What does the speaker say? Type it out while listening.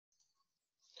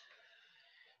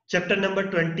Chapter number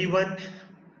 21,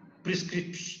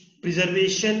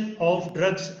 preservation of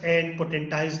drugs and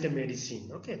potentized medicine.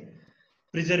 Okay,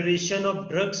 preservation of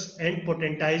drugs and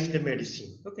potentized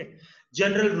medicine. Okay,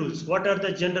 general rules. What are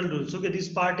the general rules? Okay, this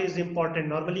part is important.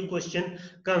 Normally question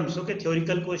comes. Okay,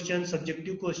 theoretical question,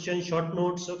 subjective question, short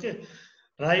notes. Okay,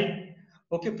 right.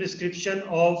 Okay, prescription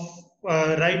of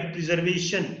right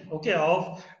preservation. Okay,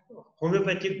 of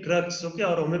homeopathic drugs. Okay,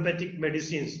 or homeopathic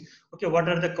medicines. Okay, what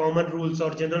are the common rules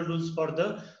or general rules for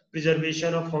the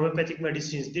preservation of homeopathic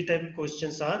medicines? The type of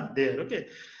questions are there. Okay,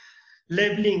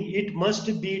 labeling, it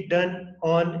must be done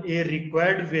on a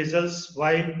required vessels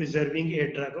while preserving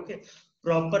a drug. Okay,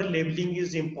 proper labeling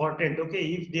is important. Okay,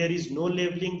 if there is no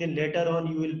labeling, then later on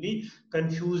you will be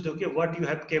confused. Okay, what you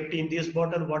have kept in this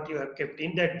bottle, what you have kept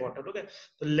in that bottle. Okay,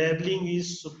 so labeling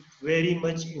is very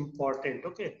much important.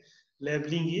 Okay,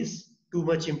 labeling is too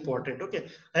much important. Okay,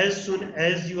 as soon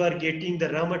as you are getting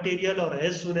the raw material or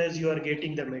as soon as you are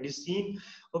getting the medicine,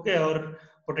 okay, or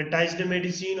potentized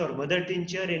medicine or mother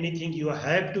tincture, anything, you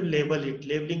have to label it.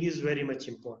 Labeling is very much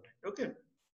important. Okay,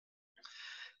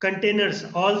 containers,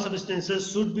 all substances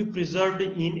should be preserved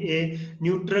in a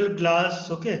neutral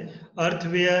glass. Okay,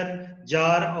 earthenware,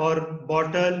 jar or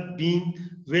bottle being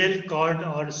well corked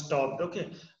or stopped. Okay,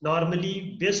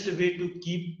 normally best way to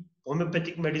keep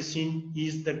homeopathic medicine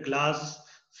is the glass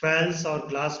fans or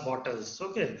glass bottles.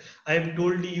 Okay, I have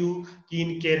told you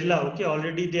in Kerala, okay,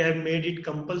 already they have made it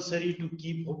compulsory to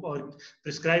keep or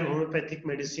prescribe homeopathic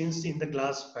medicines in the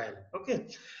glass fan. Okay,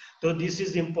 so this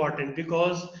is important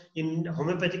because in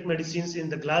homeopathic medicines in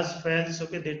the glass vials,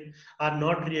 okay, they are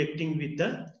not reacting with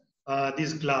the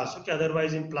this glass. Okay,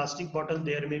 otherwise in plastic bottle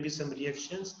there may be some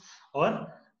reactions or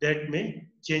that may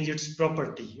change its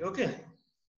property. Okay,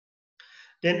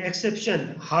 then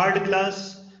exception, hard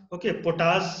glass. Okay,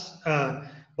 potash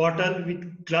bottle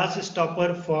with glass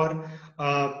stopper for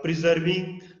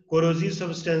preserving corrosive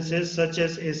substances such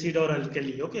as acid or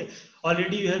alkali. Okay,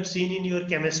 already you have seen in your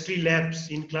chemistry labs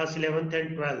in class 11th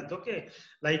and 12th. Okay,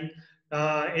 like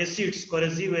acids,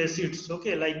 corrosive acids.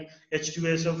 Okay, like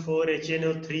H2SO4,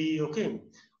 HNO3. Okay,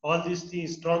 all these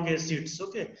things, strong acids.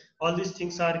 Okay, all these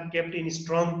things are kept in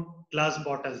strong glass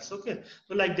bottles. Okay,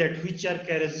 so like that, which are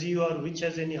corrosive or which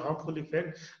has any harmful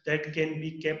effect, that can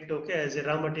be kept, okay, as a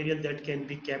raw material, that can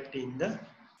be kept in the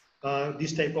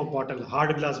this type of bottle,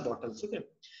 hard glass bottles. Okay,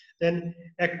 then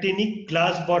actinic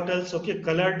glass bottles. Okay,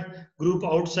 colored group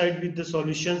outside with the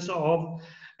solutions of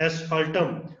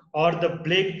asphaltum or the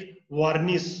black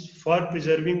varnish for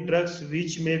preserving drugs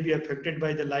which may be affected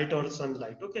by the light or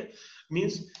sunlight. Okay,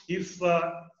 means if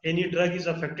any drug is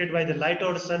affected by the light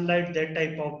or sunlight, that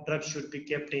type of drug should be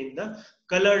kept in the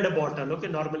colored bottle. Okay,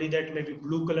 normally that may be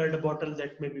blue colored bottle,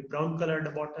 that may be brown colored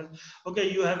bottle.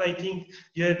 Okay, you have, I think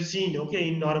you have seen, okay,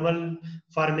 in normal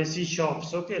pharmacy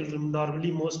shops. Okay,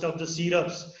 normally most of the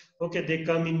syrups, okay, they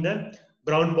come in the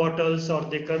brown bottles or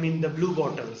they come in the blue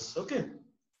bottles. Okay,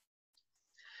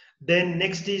 then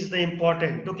next is the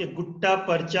important, okay, gutta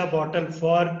percha bottle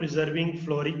for preserving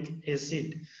fluoric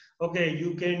acid. Okay,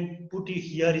 you can put it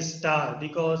here star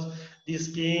because this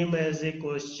came as a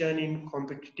question in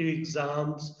competitive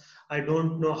exams. I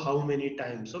don't know how many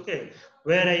times. Okay,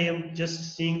 where I am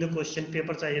just seeing the question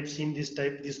papers, I have seen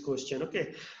this question.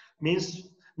 Okay, means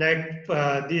that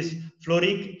this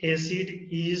fluoric acid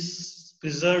is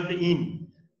preserved in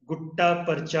Gutta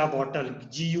Parcha bottle,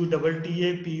 Gutta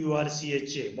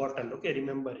bottle. Okay,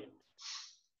 remember it.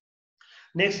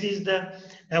 Next is the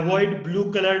avoid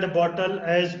blue colored bottle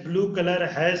as blue color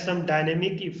has some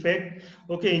dynamic effect,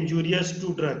 okay, injurious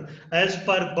to drug. As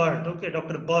per Burt, okay,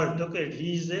 Dr. Burt, okay,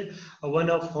 he is one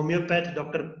of homeopath,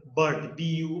 Dr. Burt,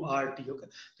 B-U-R-T, okay.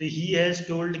 So he has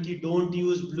told ki don't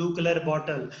use blue color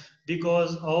bottle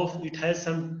because of it has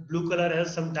some blue color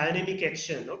has some dynamic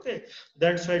action. Okay,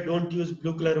 that's why don't use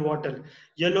blue color bottle.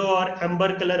 Yellow or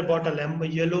amber color bottle.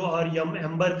 Yellow or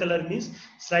amber color means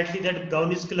slightly that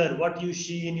brownish color what you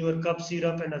see in your cup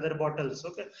syrup and other bottles.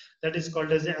 Okay, that is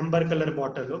called as the amber color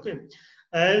bottle. Okay,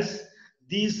 as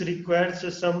these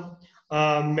requires some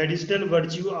medicinal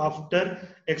virtue after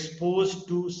exposed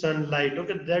to sunlight.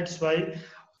 Okay, that's why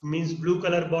means blue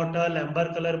color bottle,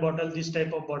 amber color bottle, this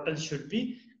type of bottle should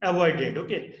be avoided.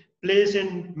 Okay, place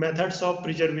and methods of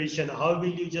preservation, how will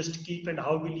you just keep and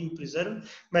how will you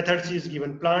preserve, methods is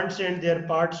given. Plants and their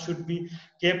parts should be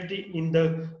kept in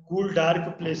the cool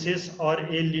dark places or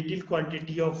a little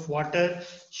quantity of water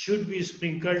should be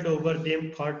sprinkled over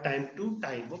them for time to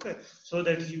time. Okay, so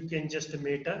that you can just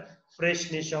make a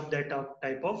freshness of that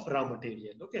type of raw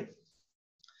material. Okay,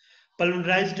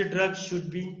 pulverized drugs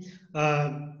should be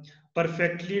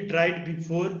perfectly dried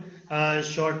before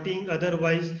shorting,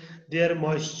 otherwise their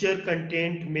moisture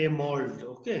content may mold.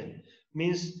 Okay,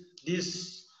 means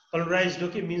this pulverized,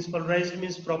 okay, means pulverized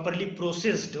means properly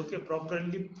processed. Okay,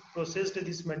 properly processed,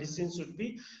 this medicine should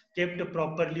be kept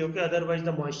properly. Okay, otherwise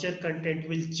the moisture content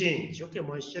will change. Okay,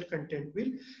 moisture content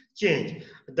will change.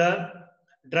 The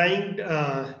drying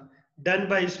done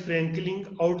by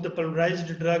sprinkling out the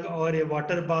pulverized drug or a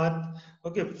water bath.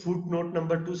 Okay, footnote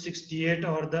number 268,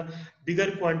 or the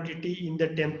bigger quantity in the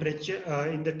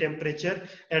temperature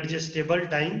adjustable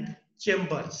dyeing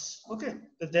chambers. Okay,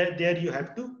 so there you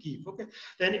have to keep. Okay,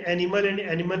 then animal and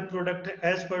animal product,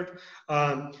 as per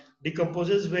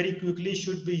decomposes very quickly,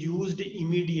 should be used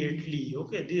immediately.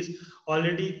 Okay, this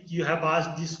already you have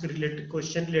asked this related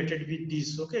question related with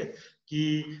this. Okay,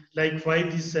 like why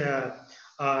this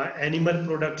animal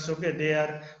products, okay, they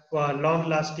are long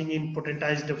lasting in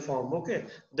potentized form. Okay,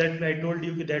 that I told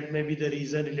you that may be the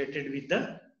reason related with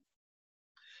the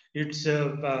its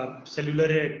cellular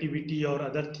activity or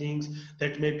other things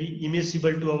that may be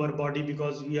immiscible to our body,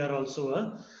 because we are also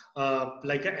a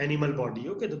like an animal body.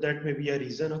 Okay, so that may be a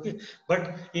reason. Okay,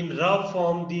 but in raw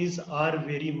form, these are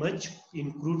very much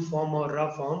in crude form or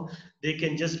raw form, they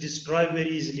can just destroy very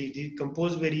easily,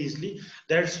 decompose very easily.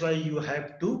 That's why you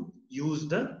have to use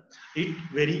the it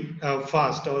very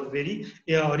fast or very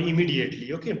or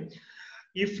immediately. Okay,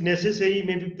 if necessary,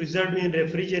 may be preserved in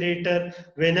refrigerator.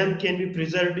 Venom can be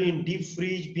preserved in deep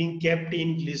freeze, being kept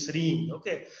in glycerine.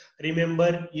 Okay,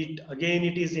 remember it again.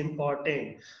 It is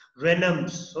important.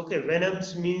 Venoms. Okay,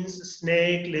 venoms means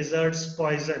snake, lizards,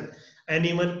 poison.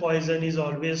 Animal poison is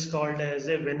always called as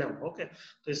a venom. Okay,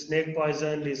 so snake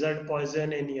poison, lizard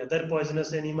poison, any other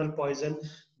poisonous animal poison,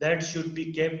 that should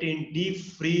be kept in deep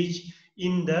freeze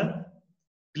in the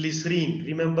glycerine.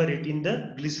 Remember it, in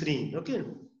the glycerine. Okay.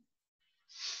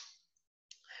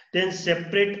 Then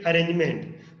separate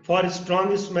arrangement for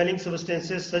strong smelling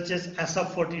substances such as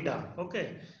asafoetida.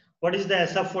 Okay, what is the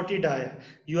asafoetida?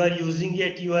 You are using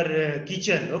it your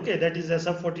kitchen. Okay, that is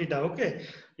asafoetida. Okay,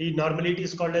 normally it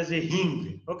is called as a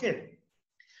hing. Okay,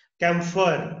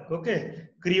 camphor. Okay,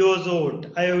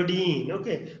 creosote, iodine.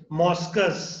 Okay,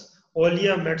 moschus,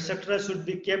 oleum, etc. should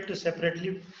be kept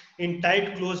separately in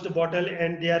tight closed bottle,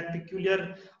 and their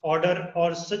peculiar odor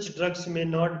or such drugs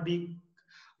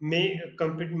may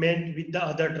complement with the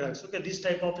other drugs. Okay, this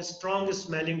type of strong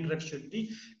smelling drug should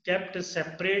be kept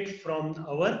separate from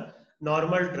our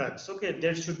normal drugs. Okay,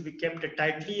 they should be kept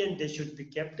tightly and they should be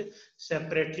kept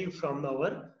separately from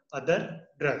our other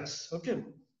drugs. Okay,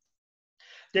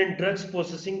 then drugs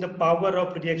possessing the power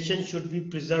of reaction should be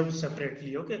preserved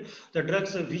separately. Okay, the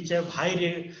drugs which have high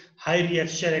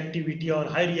reaction activity or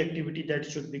high reactivity, that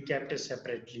should be kept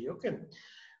separately. Okay,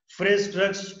 fresh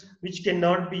drugs which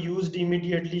cannot be used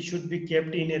immediately should be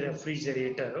kept in a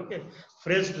refrigerator. Okay,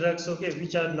 fresh drugs, okay,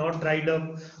 which are not dried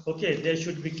up, okay, they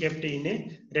should be kept in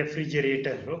a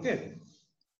refrigerator. Okay,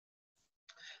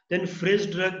 then fresh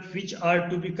drugs which are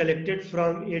to be collected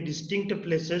from a distinct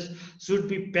places should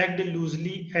be packed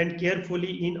loosely and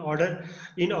carefully in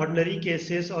ordinary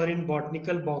cases or in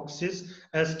botanical boxes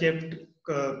as kept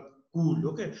cool.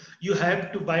 Okay, you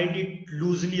have to bind it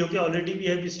loosely. Okay, already we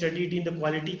have studied in the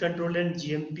quality control and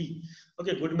GMP.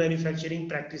 Okay, good manufacturing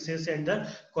practices and the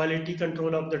quality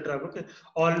control of the drug. Okay,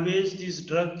 always this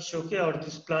drug, okay, or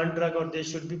this plant drug, or they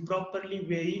should be properly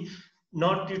very,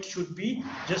 not it should be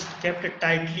just kept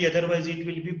tightly, otherwise it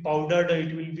will be powdered or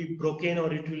it will be broken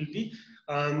or it will be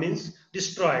means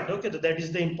destroyed. Okay, so that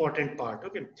is the important part.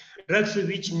 Okay, drugs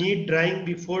which need drying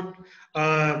before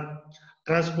uh,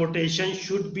 transportation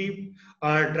should be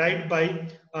dried by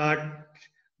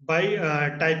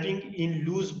typing in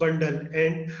loose bundle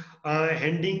and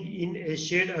handing in a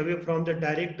shade away from the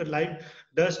direct light,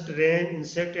 dust, rain,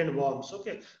 insect and worms.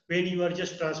 Okay, when you are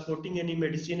just transporting any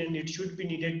medicine and it should be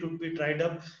needed to be dried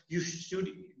up, you should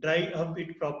dry up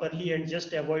it properly and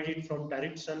just avoid it from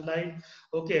direct sunlight,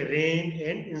 okay, rain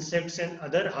and insects and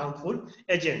other harmful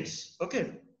agents.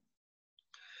 Okay,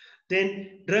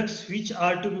 then drugs which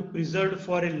are to be preserved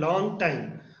for a long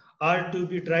time are to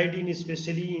be dried in,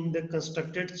 especially in the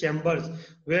constructed chambers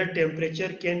where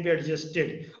temperature can be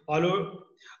adjusted,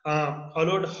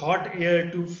 allowed hot air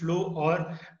to flow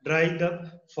or dry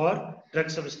the for drug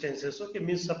substances. Okay,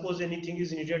 means suppose anything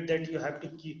is needed that you have to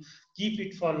keep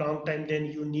it for a long time, then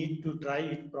you need to dry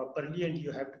it properly and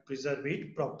you have to preserve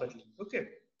it properly. Okay,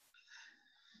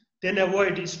 then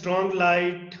avoid strong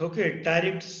light, okay,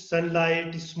 direct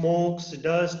sunlight, smokes,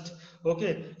 dust,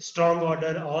 okay, strong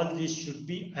odor, all this should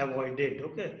be avoided.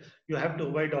 Okay, you have to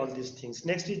avoid all these things.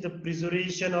 Next is the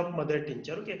preservation of mother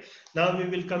tincture. Okay, now we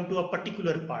will come to a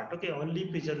particular part. Okay, only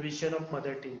preservation of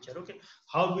mother tincture. Okay,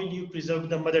 how will you preserve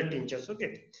the mother tinctures?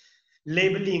 Okay,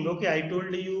 labeling. Okay, I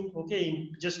told you. Okay,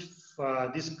 in just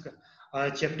this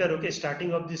chapter. Okay,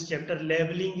 starting of this chapter,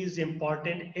 labeling is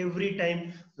important every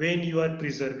time when you are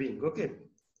preserving. Okay,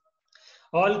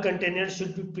 all containers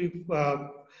should be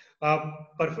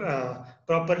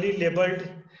properly labeled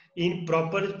in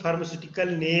proper pharmaceutical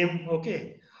name.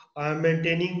 Okay,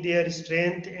 maintaining their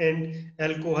strength and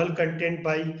alcohol content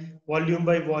by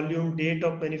volume, date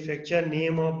of manufacture,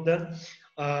 name of the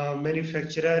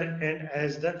manufacturer, and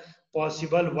as the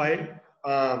possible while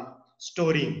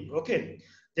storing. Okay,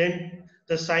 then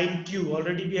the sign Q,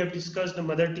 already we have discussed the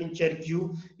mother tincture.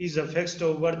 Q is affixed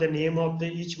over the name of the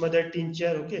each mother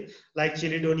tincture. Okay, like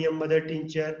Chelidonium mother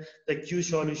tincture, the Q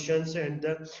solutions, and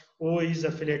the O is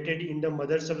affiliated in the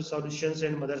mother sub solutions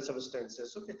and mother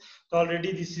substances. Okay, so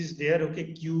already this is there.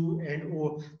 Okay, Q and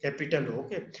O, capital O.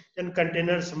 Okay, then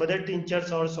containers, mother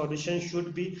tinctures or solutions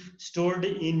should be stored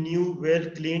in new, well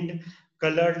cleaned,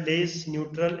 colored, less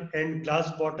neutral, and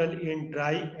glass bottle in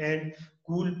dry and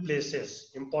cool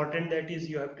places. Important that is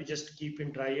you have to just keep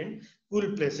in dry and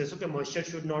cool places. Okay, moisture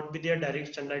should not be there,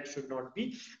 direct sunlight should not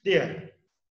be there.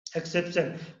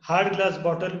 Exception, hard glass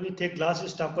bottle with a glass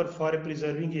stopper for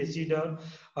preserving acid or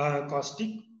caustic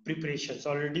preparations.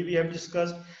 Already we have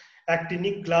discussed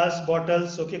actinic glass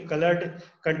bottles, okay, colored,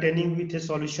 containing with a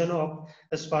solution of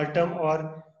aspartame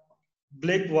or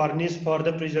black varnish for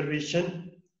the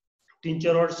preservation,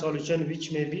 tincture or solution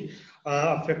which may be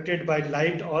affected by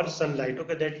light or sunlight.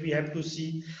 Okay, that we have to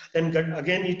see. Then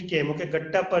again it came. Okay,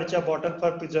 gatta parcha bottle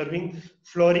for preserving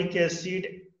fluoric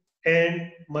acid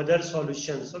and mother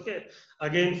solutions. Okay,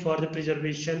 again for the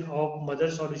preservation of mother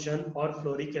solution or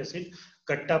fluoric acid,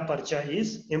 gatta parcha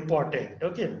is important.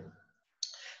 Okay,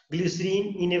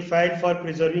 glycerine in a file for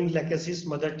preserving lachesis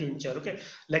mother tincture. Okay,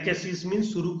 lachesis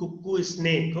means surukukku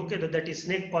snake. Okay, that is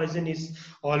snake poison is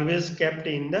always kept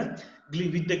in the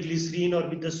with the glycerine or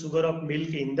with the sugar of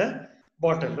milk in the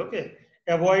bottle. Okay,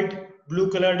 avoid blue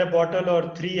colored bottle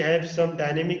or three have some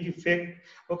dynamic effect.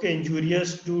 Okay,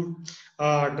 injurious to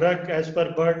drug as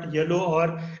per bird. Yellow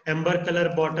or amber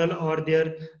color bottle or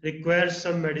there requires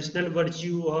some medicinal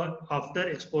virtue or after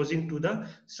exposing to the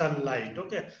sunlight.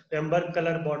 Okay, amber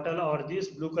color bottle or this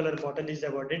blue color bottle is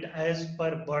avoided as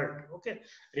per bird. Okay,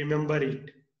 remember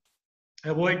it.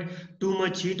 Avoid too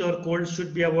much heat or cold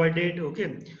should be avoided.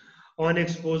 Okay, on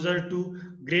exposure to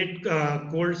great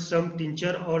cold, some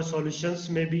tincture or solutions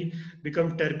may be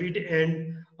become turbid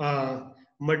and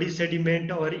muddy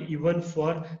sediment, or even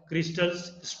for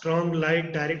crystals, strong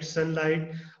light, direct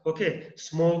sunlight, okay,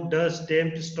 smoke, dust,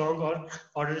 damp, strong or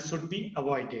order should be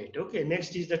avoided. Okay,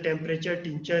 next is the temperature.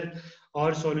 Tincture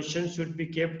or solution should be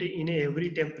kept in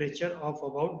every temperature of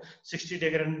about 60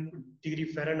 degree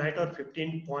Fahrenheit or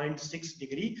 15.6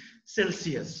 degree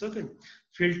Celsius. Okay,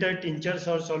 filtered tinctures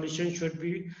or solution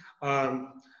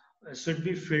um, should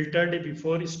be filtered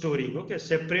before storing. Okay,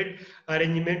 separate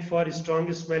arrangement for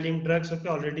strong smelling drugs. Okay,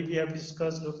 already we have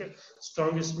discussed. Okay,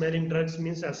 strong smelling drugs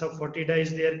means asafoetida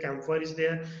is there, camphor is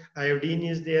there, iodine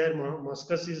is there,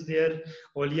 muscus is there,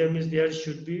 oleum is there,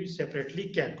 should be separately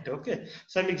kept. Okay,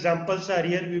 some examples are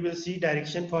here. We will see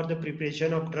direction for the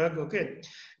preparation of drug. Okay,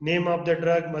 name of the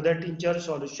drug, mother tincture,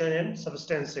 solution, and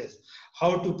substances.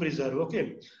 How to preserve.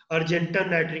 Okay, argentum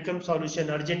nitricum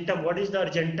solution. Argentum, what is the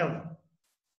argentum?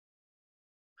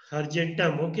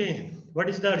 Argentum, okay. What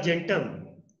is the argentum?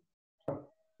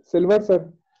 Silver, sir.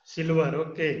 Silver,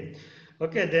 okay.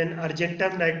 Okay, then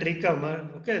argentum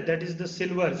nitricum, okay, that is the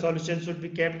silver. Solution should be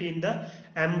kept in the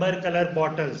amber color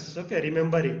bottles. Okay,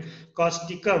 remember it.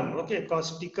 Causticum, okay,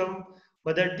 causticum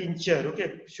mother tincture,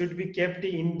 okay, should be kept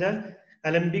in the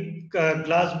alembic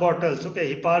glass bottles.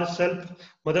 Okay, hepar sulf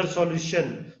mother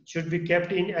solution should be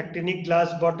kept in actinic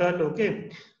glass bottle. Okay,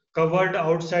 covered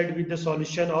outside with the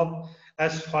solution of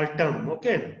asphaltum.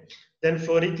 Okay, then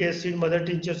fluoric acid mother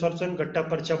tincture solution gatta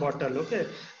parcha bottle. Okay,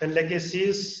 and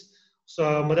lachesis,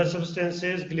 so mother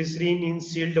substances, glycerine in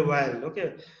sealed vial.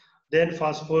 Okay, then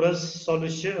phosphorus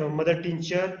solution mother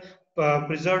tincture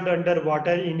preserved under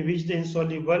water in which the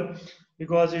insoluble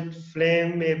because it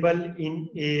flammable in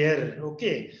air.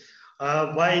 Okay,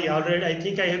 why? Already I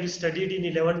think I have studied in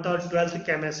 11th or 12th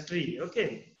chemistry.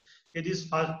 Okay, it is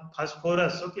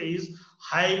phosphorus. Okay, is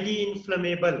highly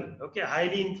inflammable. Okay,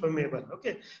 highly inflammable.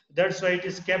 Okay, that's why it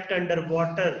is kept under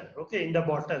water. Okay, in the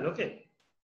bottle. Okay,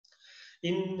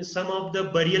 in some of the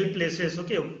burial places,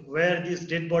 okay, where this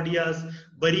dead body is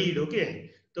buried.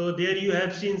 Okay, so there you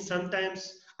have seen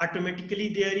sometimes automatically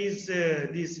there is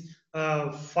this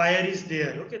fire is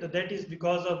there. Okay, so that is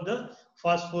because of the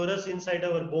phosphorus inside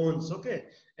our bones. Okay,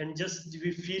 and just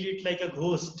we feel it like a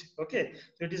ghost. Okay,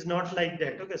 so it is not like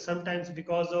that. Okay, sometimes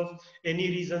because of any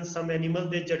reason, some animal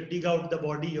they just dig out the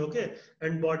body. Okay,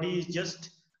 and body is just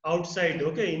outside.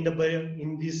 Okay,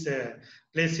 in these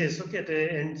places.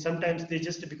 Okay, and sometimes they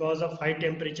just because of high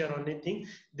temperature or anything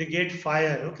they get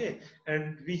fire. Okay,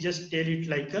 and we just tell it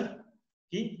like a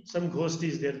some ghost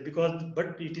is there, because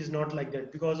but it is not like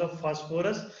that because of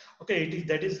phosphorus. Okay, it is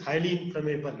that is highly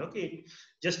inflammable. Okay,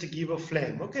 just give a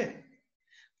flame. Okay,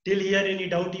 till here any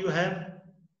doubt you have,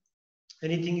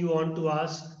 anything you want to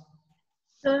ask?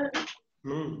 Sir,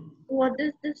 Hmm. what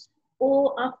is this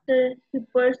O after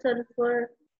hypersulfur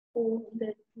O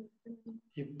that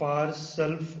Par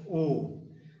sulf O.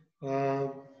 uh,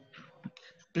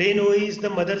 Plain O is the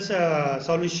mother's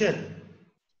solution.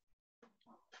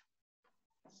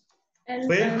 and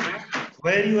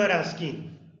Where you are asking?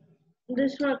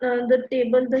 this one the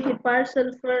table the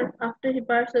hypersulfur after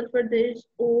hypersulfur there is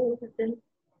O written.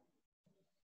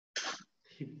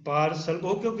 Par sulf.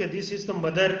 Okay, okay. This is the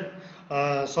mother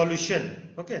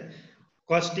solution. Okay.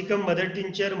 Causticum mother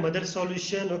tincture, mother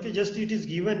solution. Okay, just it is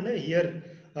given here.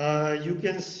 You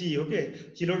can see. Okay,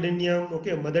 chelodonium.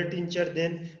 Okay, mother tincture.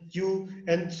 Then Q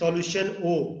and solution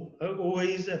O. O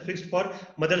is fixed for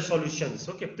mother solutions.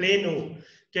 Okay, plain O.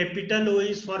 Capital O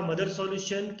is for mother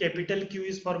solution. Capital Q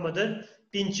is for mother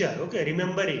tincture. Okay,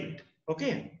 remember it.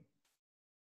 Okay.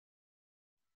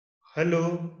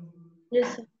 Hello.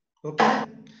 Yes, sir. Okay.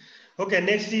 Okay,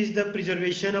 next is the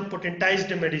preservation of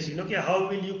potentized medicine. Okay, how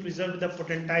will you preserve the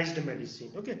potentized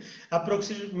medicine? Okay,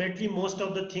 approximately most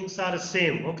of the things are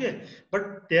same. Okay,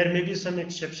 but there may be some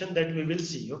exception that we will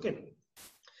see. Okay,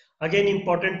 again,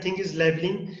 important thing is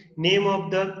labeling. Name of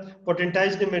the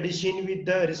potentized medicine with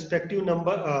the respective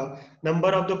number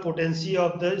of the potency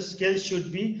of the scale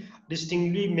should be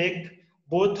distinctly make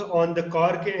both on the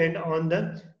cork and on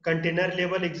the container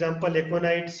level. Example,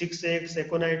 Econite 6x,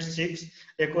 Econite 6,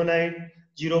 Econite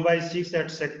 0 by 6,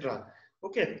 etc.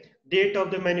 Okay, date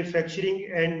of the manufacturing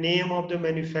and name of the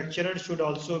manufacturer should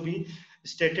also be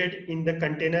stated in the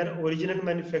container. Original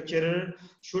manufacturer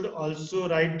should also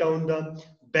write down the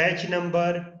batch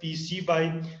number, PC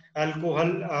by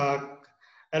alcohol,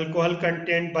 alcohol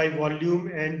content by volume,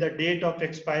 and the date of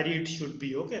expiry it should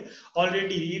be. Okay,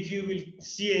 already if you will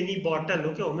see any bottle,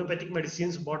 okay, homeopathic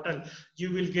medicines bottle,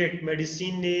 you will get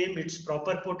medicine name, its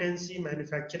proper potency,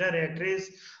 manufacturer address,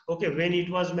 okay, when it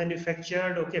was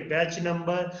manufactured, okay, batch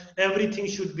number, everything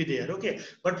should be there. Okay,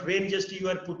 but when just you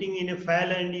are putting in a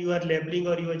file and you are labeling,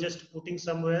 or you are just putting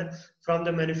somewhere from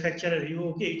the manufacturer, you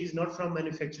okay, it is not from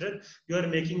manufacturer, you are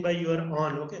making by your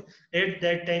own. Okay, at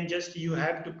that time just you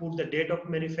have to put the date of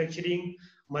manufacturing,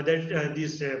 mother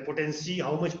this potency,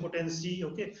 how much potency.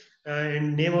 Okay,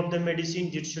 and name of the medicine,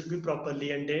 it should be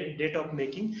properly, and date of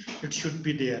making it should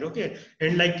be there. Okay,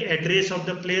 and like address of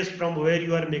the place from where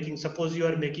you are making, suppose you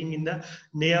are making in the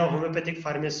Nea homeopathic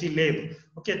pharmacy lab.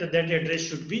 Okay, that address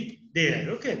should be there.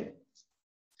 Okay,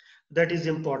 that is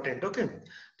important. Okay,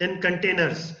 then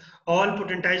containers. All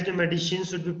potentized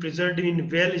medicines should be preserved in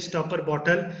well stopper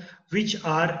bottle, which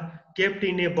are kept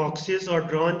in a boxes or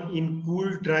drawn in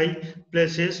cool dry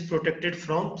places protected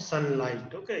from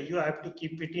sunlight. Okay, you have to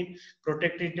keep it in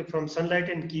protected from sunlight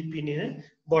and keep it in a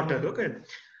bottle. Okay,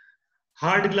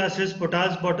 hard glasses,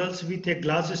 potash bottles with a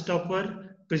glass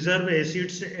stopper preserve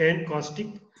acids and caustic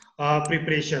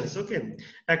preparations. Okay,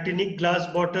 actinic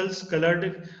glass bottles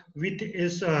colored with a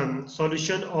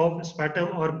solution of sputum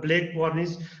or black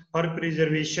varnish for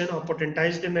preservation of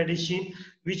potentized medicine,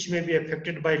 which may be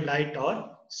affected by light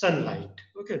or sunlight.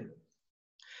 Okay.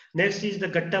 Next is the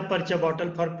Gatta Parcha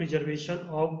bottle for preservation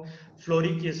of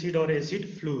fluoric acid or acid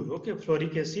fluor. Okay,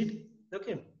 fluoric acid.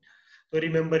 Okay, so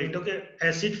remember it. Okay,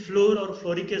 acid fluor or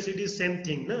fluoric acid is same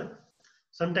thing, na?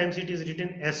 Sometimes it is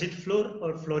written acid fluor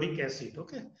or fluoric acid.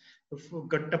 Okay,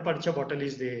 Gatta Parcha bottle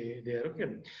is there.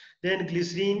 Okay, then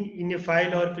glycerine in a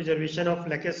file or preservation of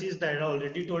lacases, that I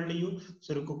already told you.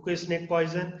 So cuckoo snake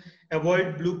poison.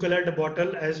 Avoid blue colored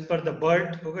bottle as per the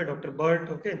Burt. Okay, Dr. Burt.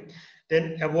 Okay,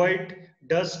 then avoid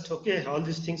dust. Okay, all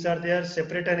these things are there.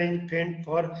 Separate arrangement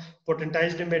for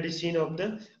potentized medicine of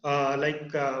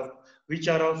the which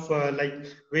are of like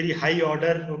very high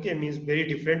order. Okay, means very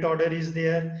different order is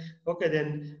there. Okay,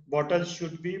 then bottles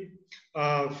should be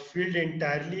filled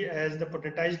entirely, as the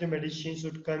potentized medicine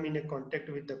should come in a contact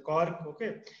with the cork.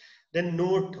 Okay, Then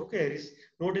note, okay,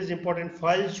 note is important.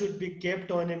 File should be kept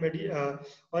on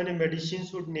on a medicine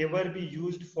should never be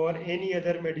used for any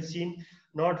other medicine,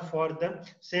 not for the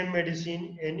same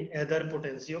medicine any other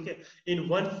potency. Okay, in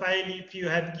one file, if you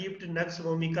have kept Nux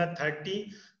vomica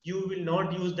 30, you will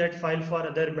not use that file for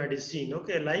other medicine.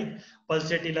 Okay, like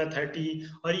Pulsatilla 30,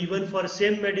 or even for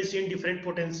same medicine, different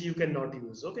potency you cannot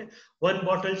use. Okay, one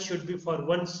bottle should be for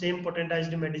one same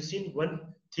potentized medicine, one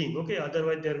thing. Okay,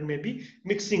 otherwise there may be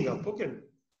mixing up. Okay,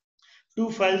 two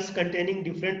files containing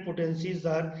different potencies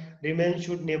are remain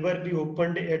should never be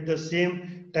opened at the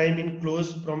same time in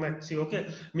close proximity. Okay,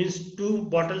 means two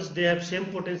bottles, they have same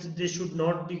potency, they should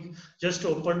not be just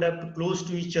opened up close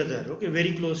to each other. Okay,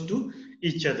 very close to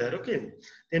each other. Okay,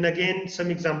 then again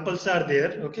some examples are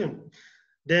there. Okay,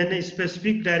 then a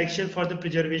specific direction for the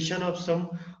preservation of some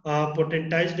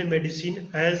potentized medicine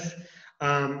as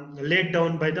laid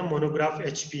down by the monograph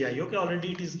HPI. Okay,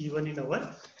 already it is given in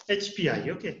our HPI.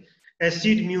 Okay,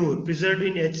 acid mure preserved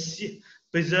in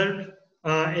preserved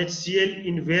HCl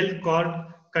in well-corked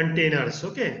containers.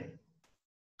 Okay,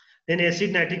 then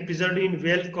acid nitric preserved in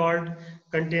well-corked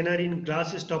container in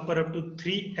glass stopper up to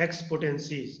 3x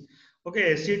potencies.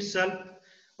 Okay, acid salt.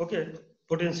 Okay,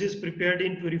 potencies prepared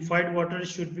in purified water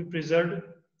should be preserved.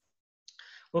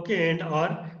 Okay, and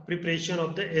or preparation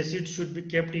of the acid should be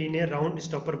kept in a round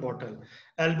stopper bottle.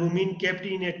 Albumin kept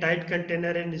in a tight container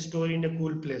and stored in a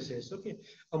cool places. Okay,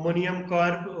 ammonium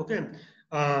carb. Okay,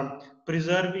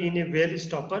 preserved in a well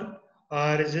stopper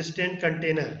resistant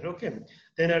container. Okay,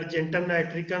 then argentum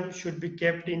nitricum should be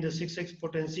kept in the 6x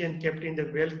potency and kept in the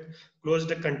well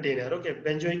closed container. Okay,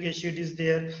 benzoic acid is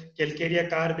there, calcarea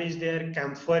carb is there,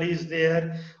 camphor is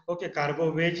there. Okay,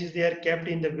 carbovage is there, kept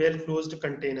in the well closed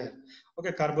container.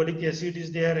 Okay, carbolic acid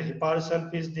is there, hepar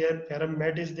sulf is there, ferrum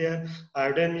mat is there,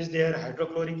 iodine is there,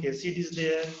 hydrochloric acid is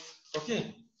there.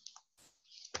 Okay,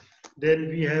 then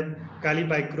we have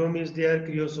calibichrome is there,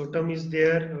 creosotum is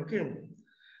there. Okay,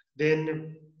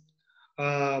 then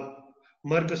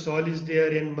mercosol is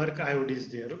there and merc iode is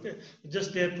there. Okay,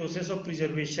 just their process of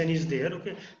preservation is there.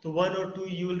 Okay, so one or two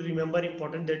you will remember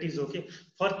important, that is okay.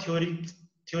 For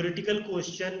theoretical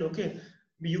question, okay,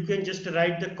 you can just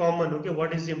write the common. Okay,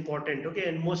 what is important. Okay,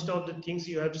 and most of the things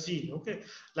you have seen. Okay,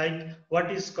 like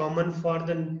what is common for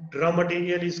the raw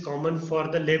material is common for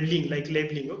the labeling, like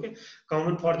labeling. Okay,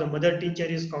 common for the mother tincture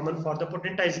is common for the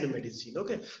potentized medicine.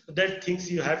 Okay, so that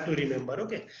things you have to remember.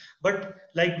 Okay, but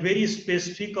like very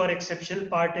specific or exceptional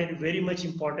part and very much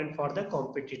important for the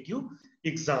competitive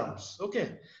exams.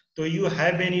 Okay, so you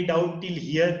have any doubt till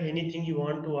here, anything you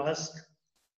want to ask?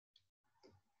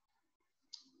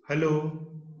 Hello?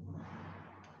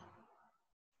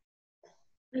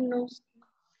 No.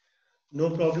 No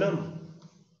problem.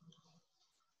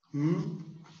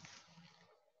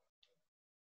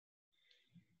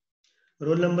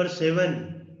 Roll number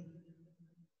 7.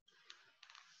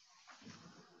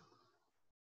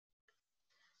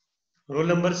 Roll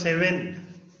number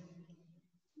 7.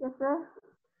 Yes, sir.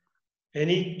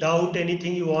 Any doubt,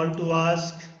 anything you want to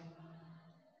ask?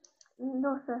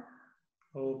 No, sir.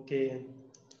 Okay.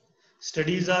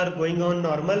 Studies are going on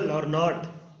normal or not?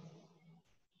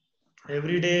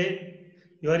 Every day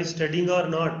you are studying or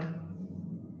not?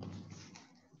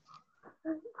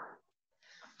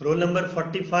 Roll number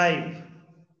 45.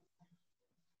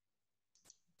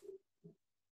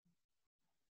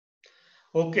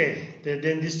 Okay,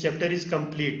 then this chapter is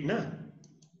complete, na?